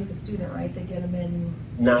Chromebooks stay with the student, right? They get them in,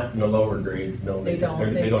 Not in the lower grades, no. they don't,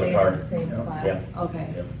 They they go to stay in park. the same Yeah. class? Yeah. Okay,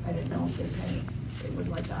 Yeah. I didn't know if they kind of, it was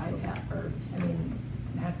like the iPad, or, I mean,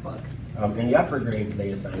 MacBooks. In the upper grades,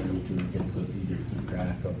 they assign them to the kids, so it's easier to keep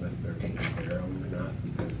track of if they're taking care of them or not,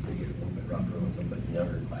 because they get a little bit rougher with them, but in the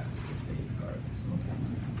younger classes, they stay in the car.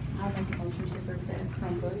 I'll make a motion to approve the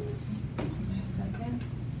Chromebooks. Second?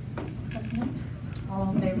 Second.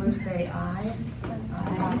 All in favor, say aye.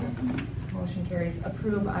 Aye. Motion carries.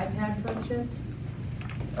 Approve iPad purchase.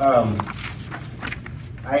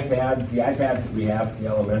 iPads, the iPads that we have at the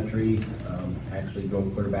elementary actually go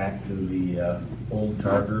clear back to the old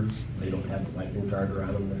chargers. They don't have the lightning charger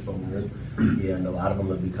on them, they're so new. And a lot of them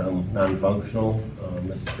have become non-functional.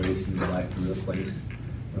 Mrs. Tracy would like to replace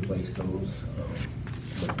those.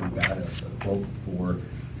 But we've got a quote for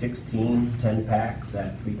 16 10-packs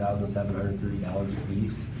at $3,730 a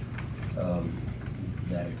piece.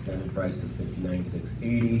 That extended price is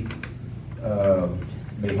 $59,680.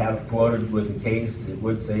 They have it quoted with a case. It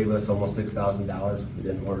would save us almost $6,000 if we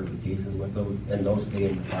didn't order the cases with them, and those stay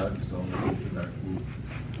in the park, so the cases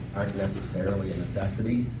aren't necessarily a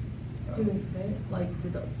necessity. Do they fit? Like, do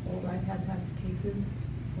the old iPads have cases?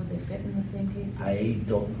 Would they fit in the same cases?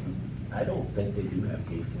 I don't think they do have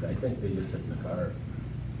cases. I think they just sit in the car.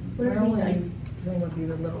 My only thing would be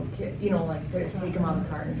the little kid, you know, like, take them out of the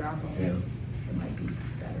car and drop them. Yeah. It might be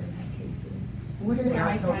better to have cases. What are the They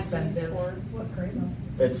are so iPads used expensive. for? What grade level?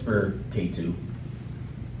 It's for K2,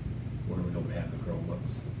 where we don't have the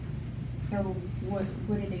Chromebooks. So what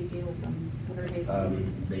do they do with them? What are they?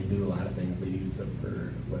 They do a lot of things. They use them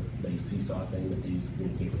for what they seesaw thing that they use to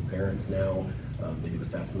communicate with parents now. They do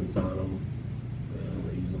assessments on them.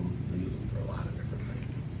 They use them for a lot of different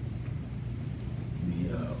things.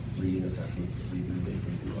 The reading assessments that we do, they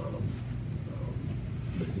do on them.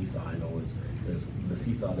 The seesaw, I know is the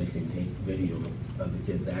seesaw, they can take video of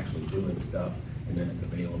the kids actually doing stuff, and then it's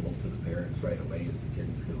available to the parents right away as the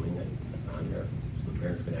kids are doing it on there, so the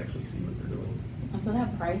parents can actually see what they're doing. So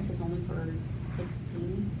that price is only for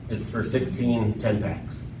 16? It's for 16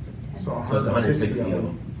 10-packs, so it's 160 of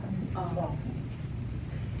them. Oh,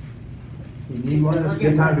 You need one, it's a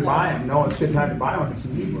good time to buy them. No, it's a good time to buy one if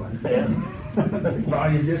you need one. Yeah.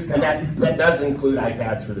 Well, you just. And that does include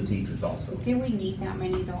iPads for the teachers also. do we need that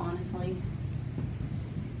many though, honestly?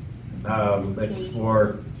 It's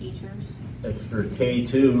for Teachers? It's for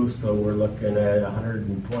K2, so we're looking at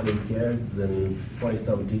 120 kids and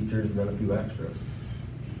 20-some teachers and then a few extras.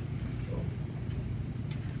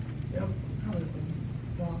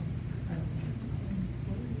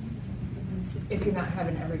 if you're not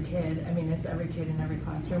having every kid, I mean, it's every kid in every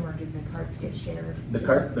classroom, or do the carts get shared? The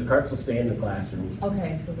carts will stay in the classrooms.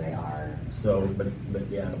 Okay, so they are, So, but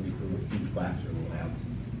yeah, it'll be for each classroom will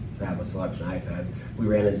have a selection of iPads. We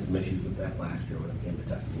ran into some issues with that last year when it came to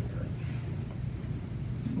testing time.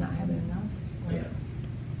 not having enough? Yeah.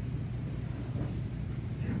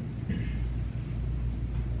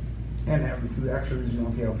 And having a few extras,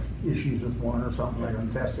 if you have issues with one or something like on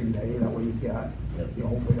testing day, that way you've got, Yep.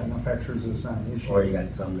 hopefully got enough extras, it's not an issue. Or you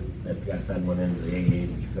got some, if you gotta send one into the AA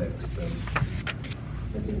to be fixed, then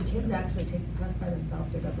But do the kids actually take the test by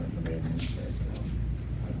themselves, or doesn't somebody administer it to them?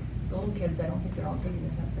 Like, the little kids, I don't think they're all taking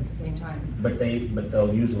the test at the same time. But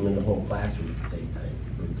they'll use them in the whole classroom at the same time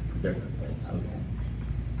for different things. So Okay.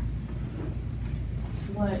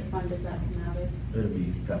 What fund does that come out of? it'll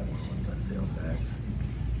be a couple of months on sales tax.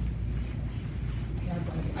 Yeah,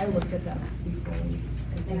 but I looked at that before, I And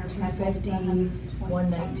think our 250, capital's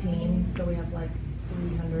 119, so we have like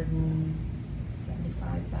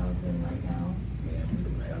 375,000 right now. Yeah, we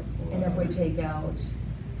don't have a whole And if lot we of- take out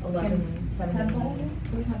 1170.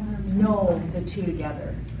 We have 100. No, the two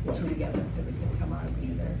together, because it can come out of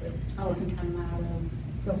either. Oh, it can come out of,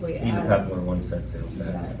 So if we Either add, couple or 1 cent sales we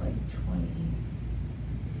got tax. like 20.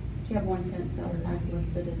 do you have 1 cent sales tax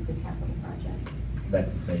listed as the capital projects?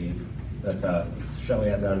 That's the save. That's, Shelley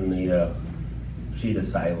has on the, sheet of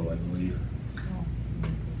silo, I believe.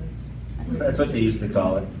 That's what they used to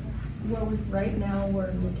call it. What was, right now,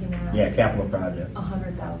 we're looking at. Yeah, capital projects.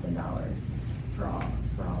 $100,000 for all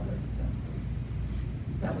the expenses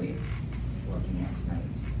that we're looking at tonight.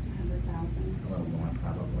 100,000. A little more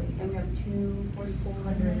probably. And we have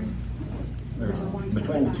 2,400. There's,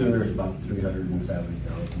 between the two, there's about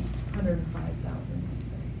 370,000. 105,000, I'd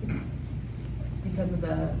say. Because of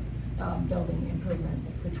the building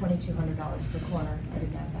improvements, the $2,200 per corner, I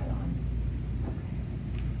didn't add that on.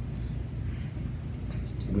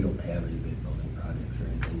 We don't have any big building projects or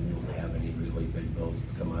anything. We don't have any really big bills to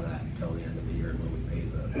come out of that until the end of the year when we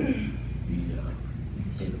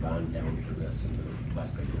pay the bond down for this and the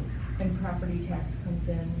West Bay. And property tax comes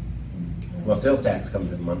in. Well, sales tax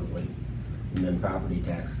comes in monthly, and then property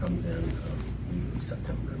tax comes in, usually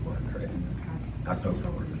September and March, right? October.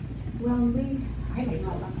 Well, I don't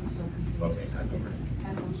know, that's why I'm so confused. Okay, October.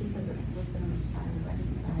 She says it's listed under silo, I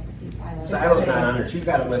didn't see silo. Silo's not on there. She's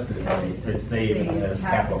got it listed as saved as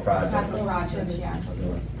capital projects. Capital projects, yeah.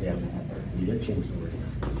 So, yeah, you did change the wording.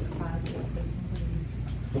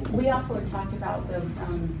 We also had talked about the,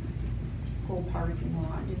 school parking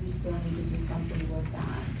lot, do we still need to do something with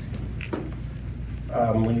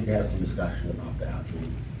that? We need to have some discussion about that. And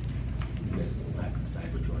you guys will have to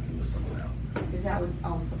decide which one to do somewhere else. Because that would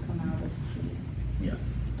also come out of fees.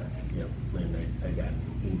 Yes. Yep, and I got an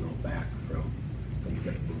email back from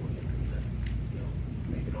Jeff Williams that,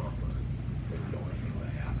 make an offer. If you don't want to go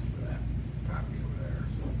ask for that property over there,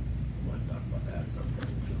 so I want to talk about that at some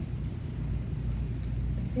point too.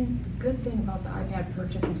 I think the good thing about the iPad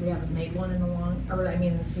purchase is we haven't made one in a long, or I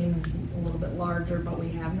mean, it seems a little bit larger, but we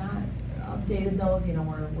have not updated those,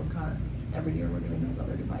 we're kind of, every year we're doing those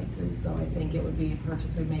other devices, so I think it would be a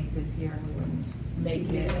purchase we make this year and we wouldn't make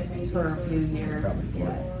it for a few years. Probably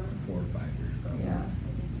Yeah. 4 or 5 years probably. Yeah.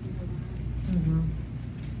 Mhm.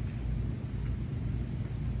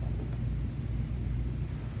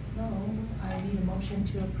 So, I need a motion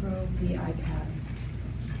to approve the iPads.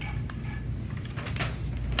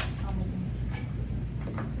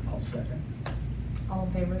 I'll second. All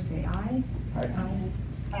in favor, say aye. Aye.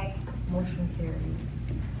 Aye. Motion carries.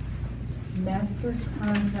 Master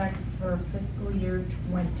contract for fiscal year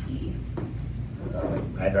 20.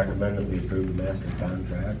 I'd recommend that we approve the master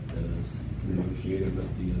contract as negotiated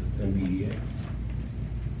with the NVDA.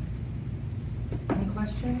 Any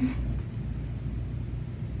questions?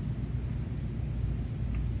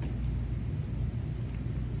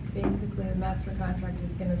 Basically, the master contract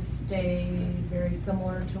is gonna stay very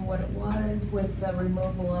similar to what it was with the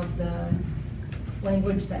removal of the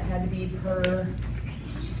language that had to be per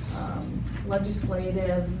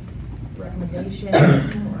legislative recommendations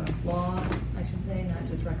or law, I should say, not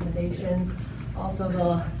just recommendations. Also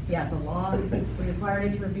the law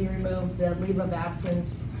required it to be removed. The leave of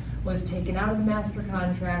absence was taken out of the master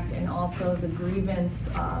contract, and also the grievance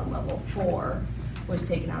level 4 was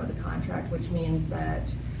taken out of the contract, which means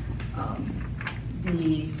that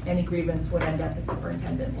any grievance would end at the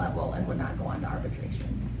superintendent level and would not go on to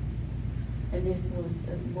arbitration. And this was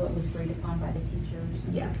what was agreed upon by the teachers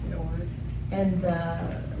and Yeah. the board? And the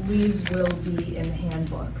leaves will be in the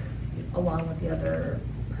handbook, along with the other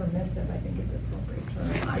permissive, I think is the appropriate term,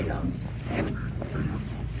 items.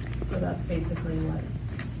 So that's basically what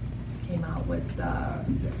came out with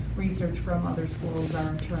research from other schools,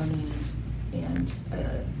 our attorney, and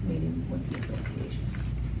a meeting with the association.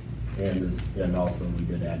 And also we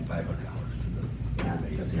did add $500 to Yeah, the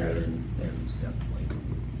base that's here right. and step like.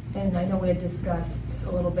 And I know we had discussed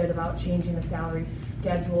a little bit about changing the salary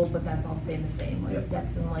schedule, but that's all staying the same, like Yep.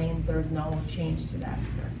 steps and lanes, there's no change to that.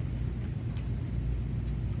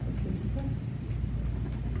 That was we discussed.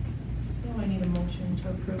 So I need a motion to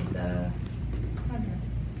approve the contract.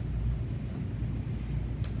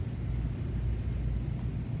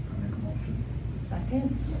 I make a motion.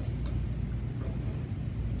 Second.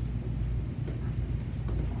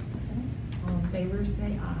 All in favor,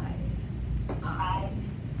 say aye. Aye.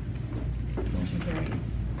 Motion carries.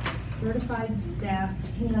 Certified staff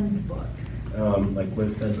handbook. Like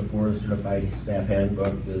Liz said before, the certified staff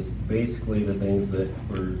handbook is basically the things that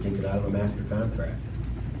were taken out of a master contract,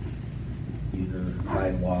 either by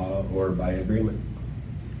law or by agreement.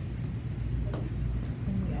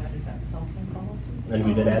 And we added that cell phone policy. And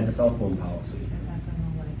we did add the cell phone policy. And I don't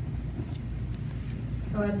know what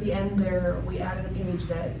So at the end there, we added a page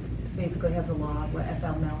that basically has a law, what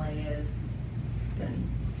FMLA is, and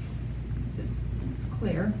just, it's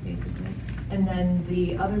clear, basically. And then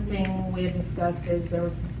the other thing we had discussed is there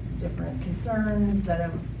was different concerns that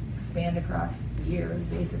have expanded across years,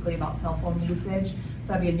 basically about cell phone usage.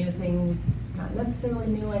 So that'd be a new thing, not necessarily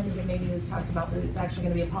new, I think it maybe was talked about, but it's actually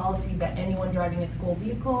gonna be a policy that anyone driving a school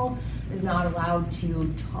vehicle is not allowed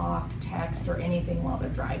to talk, text, or anything while they're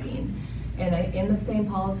driving. And in the same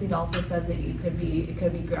policy, it also says that it could be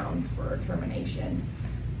grounds for termination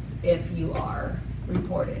if you are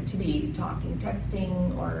reported to be talking,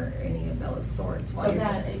 texting, or any of those sorts. while So you're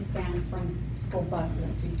that driving. expands from school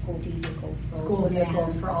buses to school vehicles, so. School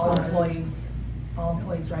vehicles for all vans,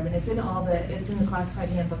 employees driving. It's in it's in the classified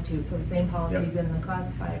handbook too, so the same policies in the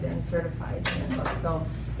classified and certified handbook, so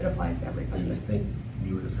it applies to everybody. And I think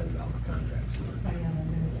you were to send out the contracts. I am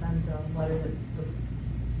going to send the letter that,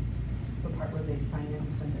 the part where they sign it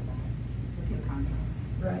and send it back with your contracts.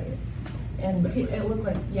 Right. And it looked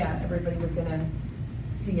like, yeah, everybody was gonna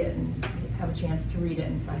see it and have a chance to read it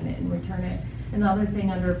and sign it and return it. And the other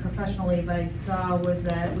thing under professional leave I saw was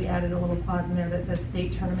that we added a little clause in there that says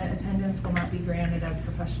state tournament attendance will not be granted as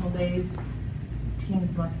professional days.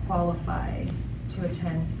 Teams must qualify to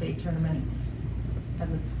attend state tournaments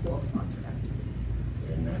as a school-sponsored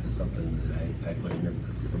activity. And that is something that I put in there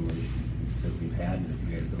because of some of the issues that we've had, and if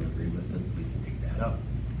you guys don't agree with it, we can take that up.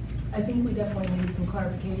 I think we definitely need some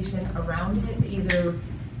clarification around it. Either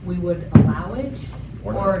we would allow it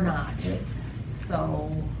or not. Yeah. So,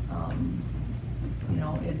 you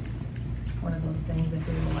know, it's one of those things, if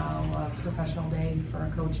we allow a professional day for a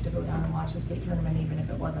coach to go down and watch the state tournament, even if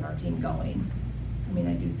it wasn't our team going. I mean,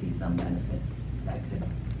 I do see some benefits that could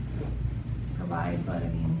provide, but I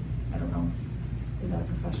mean, I don't know, is that a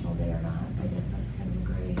professional day or not? I guess that's kind of a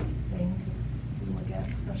gray thing, because we look at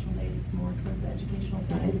professional days more towards the educational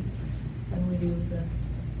side than we do the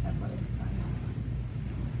athletic side.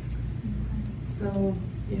 So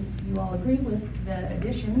if you all agree with the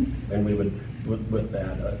additions, And we would, with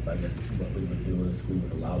that, I guess what we would do is we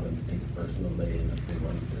would allow them to take a personal day, and if they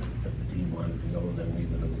wanted to, if the team wanted to go, then we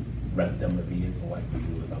would rent them a vehicle like we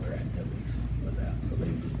do with other activities with that. So they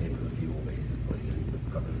would just pay for the fuel basically and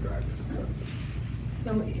cover the driver's expenses.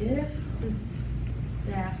 so if the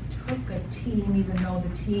staff took a team, even though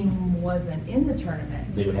the team wasn't in the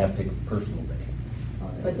tournament. They would have to take a personal day.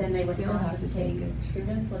 well, But then they would still have to take it.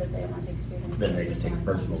 students, what if they want to take students? Then they just take a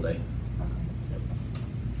personal day.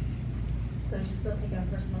 So you're still taking a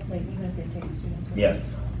personal, like even if they take students? with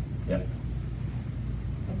Yes, yep.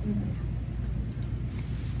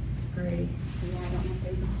 Great. Yeah, I don't know if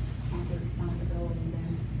they want the responsibility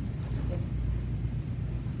then. I don't know.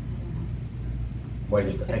 Well,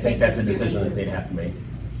 I think that's a decision that they'd have to make.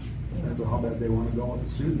 Depends on how bad they wanna go with the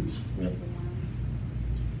students. Yep.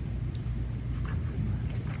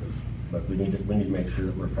 But we need to make sure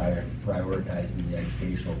that we're prioritizing the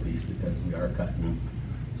educational piece because we are cutting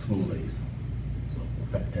school days. So we're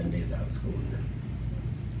cutting 10 days out of school year.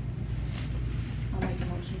 I'll make a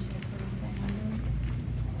motion to approve that number.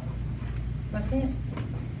 Second,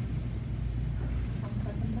 I'll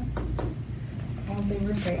second that. all in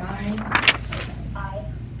favor, say aye. Aye.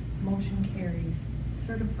 Motion carries.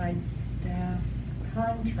 Certified staff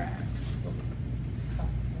contracts.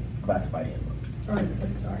 Classified handbook. Or,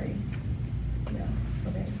 sorry. Yeah,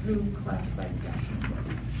 okay, approve classified staff handbook.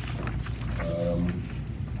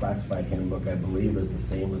 Classified handbook, I believe, is the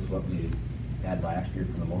same as what we had last year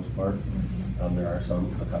for the most part. There are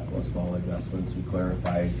a couple of small adjustments. We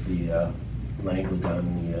clarified the language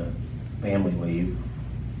on the family leave.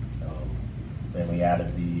 And we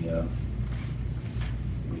added the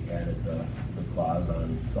added the clause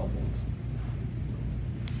on cell phones.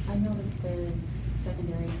 I noticed the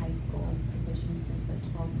secondary high school position still said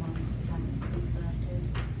 12 months. Did I include that too?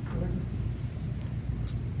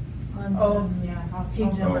 On Oh, yeah.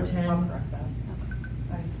 page number I'll 10. correct that.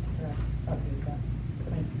 I'll do that.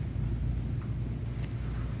 Thanks.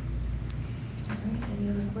 All right, any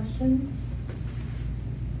other questions?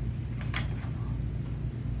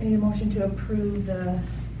 I need a motion to approve the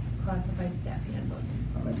classified staff handbook.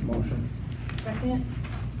 I'll make a motion. Second?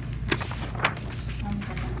 I'll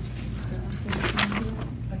second.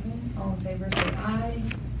 Okay, all in favor say aye.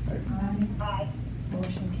 Aye. Aye.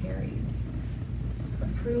 Motion carries.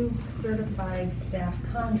 Approve certified staff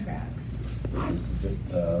contracts. This is just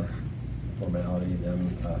a formality,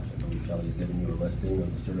 then, I believe Shelley's given you a listing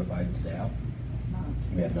of the certified staff.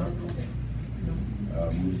 You have not? Okay.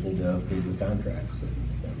 You just need to approve the contracts,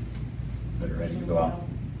 that are ready to go out.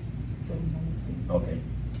 Okay.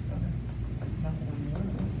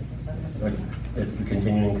 It's the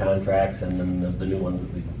continuing contracts and then the new ones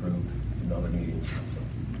that we've approved in other meetings.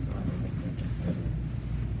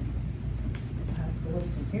 I have the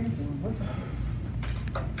list in here if you want to look at it.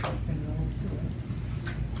 And you'll see it.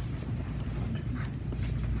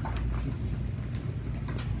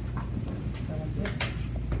 That was it.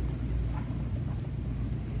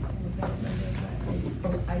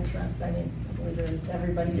 Oh, I trust, I didn't believe it's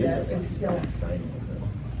everybody Yeah, that is still, sign it.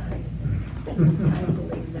 I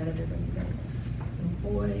believe that everybody that's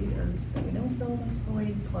employed, or that we know still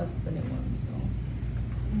employed, plus the new ones, so.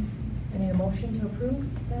 I need a motion to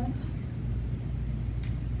approve that.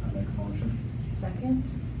 I'll make a motion. Second?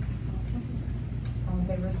 All in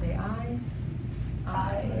favor say aye.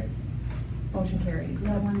 Aye. Motion carries. Is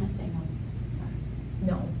that one to say no? Sorry.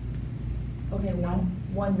 No. Okay,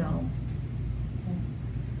 one no.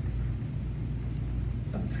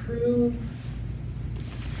 Approve.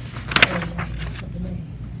 What's a nay?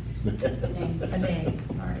 A nay,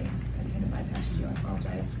 sorry. I kind of bypassed you, I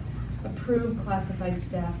apologize. Approve classified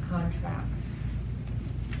staff contracts.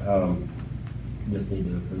 Just need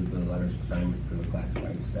to approve the letters of assignment for the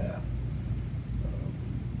classified staff.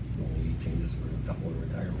 Only changes for a couple of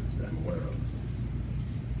retirements that I'm aware of.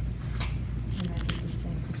 And I did the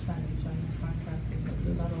same percentage on the contract. It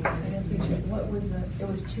was settled. I guess we should, what was the, it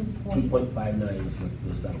was 2.59 is what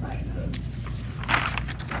the settlement she said.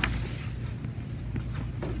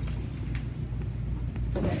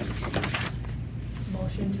 Okay.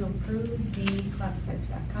 Motion to approve the classified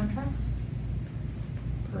staff contracts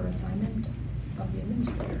per assignment of the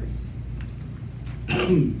administrators.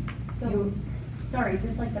 So, sorry, is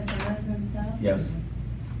this like the paras and stuff? Yes.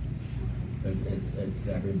 It's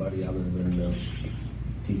everybody other than the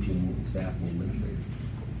teaching staff and administrators.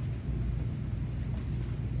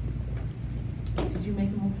 Did you make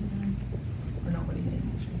a motion? Or nobody made a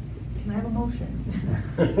motion? Can I have a motion?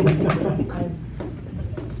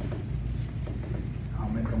 I'll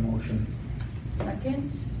make a motion.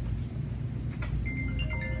 Second?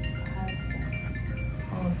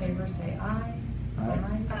 All in favor say aye. Aye.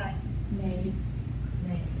 Aye. Nay.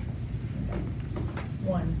 Nay. Okay.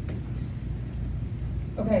 One.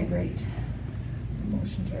 Okay, great.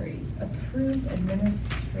 Motion carries. Approve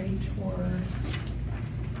administrator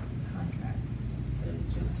contract. And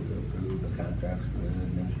it's just to approve the contracts for the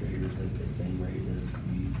administrators at the same rate as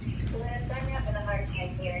the teachers. Liz, I'm having a hard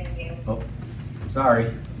time hearing you. Oh,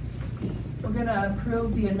 sorry. We're gonna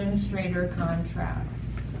approve the administrator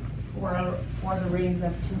contracts for the raise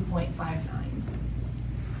of 2.59.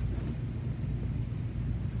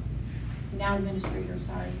 Now administrator,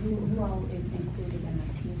 sorry, who all is included in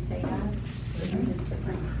this? Can you say that? Because it's the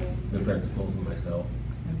principals. The principals and myself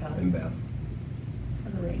and Beth. For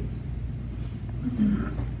the raise.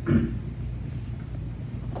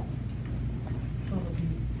 So it'll be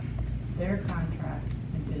their contract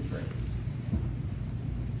and his raise.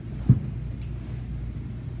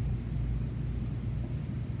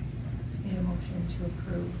 Need a motion to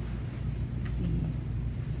approve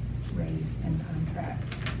the raise and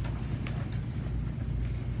contracts.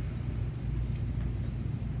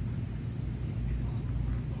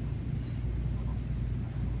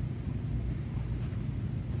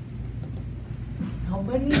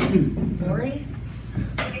 Nobody? Lori?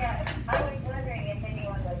 Yeah, I was wondering if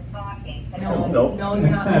anyone was talking. but No, Nope. no, you're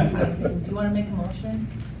not listening. Do you want to make a motion?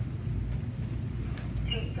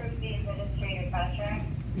 To approve the administrator contract.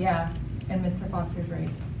 Yeah, and Mr. Foster's raise.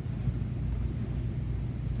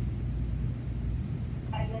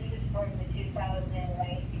 And this is for the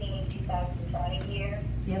 2019, 2020 year.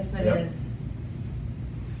 Yes, it Yep. is.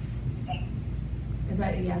 Okay. Is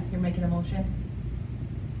that a yes? You're making a motion?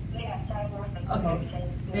 Yes. Yes, I will make a Okay, motion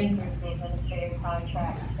to thanks. approve the administrative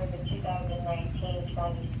contract for the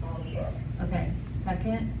 2019-20 school year. Okay,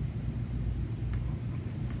 second?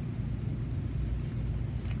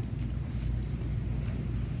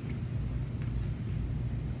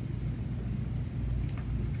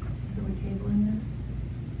 So we're tabling this?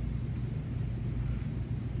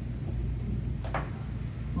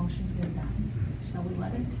 Motion to get done. Shall we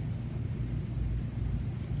let it?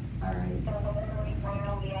 All right. So where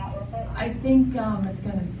are we at with it? I think, it's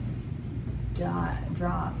gonna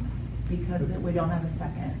drop because we don't have a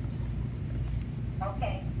second.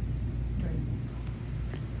 Okay.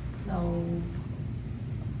 So,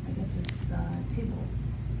 I guess it's, table.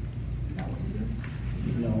 Is that what we do?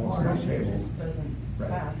 No, Or it's not It table. just doesn't Right.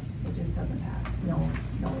 pass. It just doesn't pass. No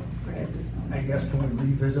phrases. no- I guess can we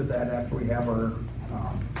revisit that after we have our,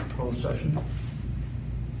 closed session?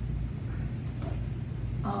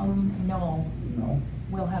 No, No?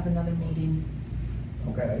 we'll have another meeting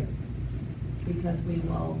Okay. because we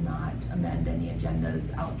will not amend any agendas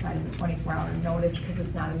outside of the 24-hour notice because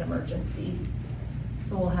it's not an emergency.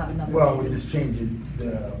 So we'll have another Well, we meeting. just changed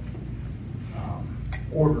the,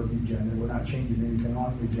 order of the agenda. We're not changing anything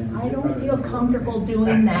on the agenda. I don't feel comfortable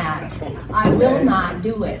doing that. I will not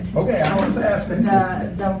do it. Okay, I was asking.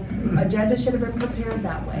 The agenda should have been prepared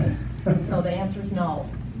that way. So the answer is no.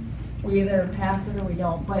 We either pass it or we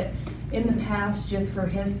don't. But in the past, just for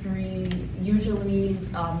history, usually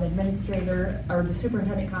the administrator or the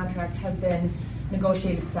superintendent contract has been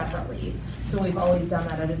negotiated separately. So we've always done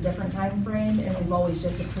that at a different time frame, and we've always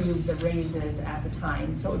just approved the raises at the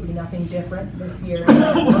time. So it would be nothing different this year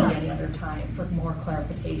than any other time for more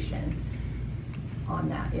clarification on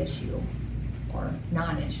that issue or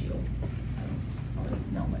non-issue. I don't really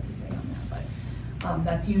know what to say on that, but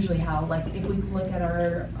that's usually how, like, if we look at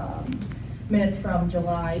our minutes from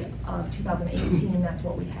July of 2018, that's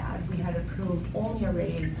what we had. We had approved only a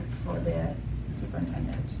raise for the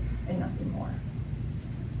superintendent and nothing more.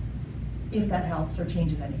 If that helps or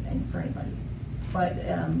changes anything for anybody. But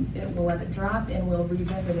it will let it drop and we'll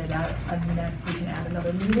revisit it at next. We can add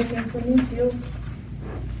another meeting if we need to.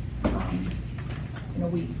 In a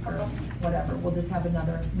week or whatever. We'll just have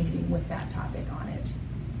another meeting with that topic on it.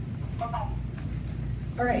 Okay.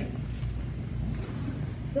 All right.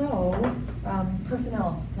 So,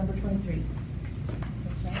 personnel, number 23.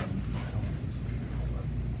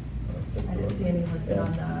 I didn't see any listed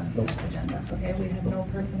on the agenda. Okay, we have no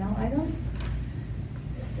personnel items.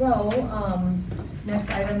 So, next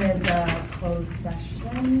item is a closed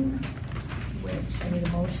session, which I need a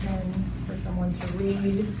motion for someone to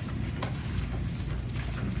read.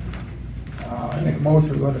 I make a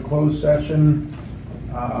motion to go into closed session,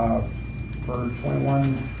 for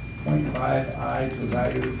 21.5I to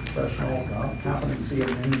evaluate professional competency of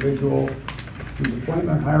an individual whose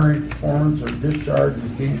appointment, hiring, performance, or discharge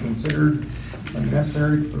is being considered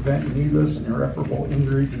unnecessary to prevent needless and irreparable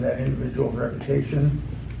injury to that individual's reputation,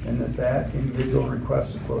 and that individual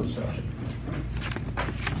requests a closed session.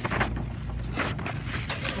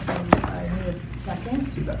 I need a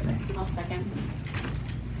second See that, Nick? I'll second.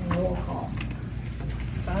 and roll call.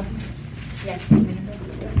 Bob? Yes.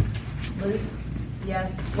 Liz?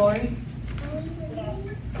 Yes. Lori?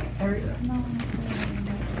 Eric?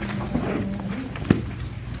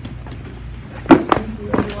 Thank you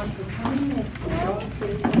everyone for coming.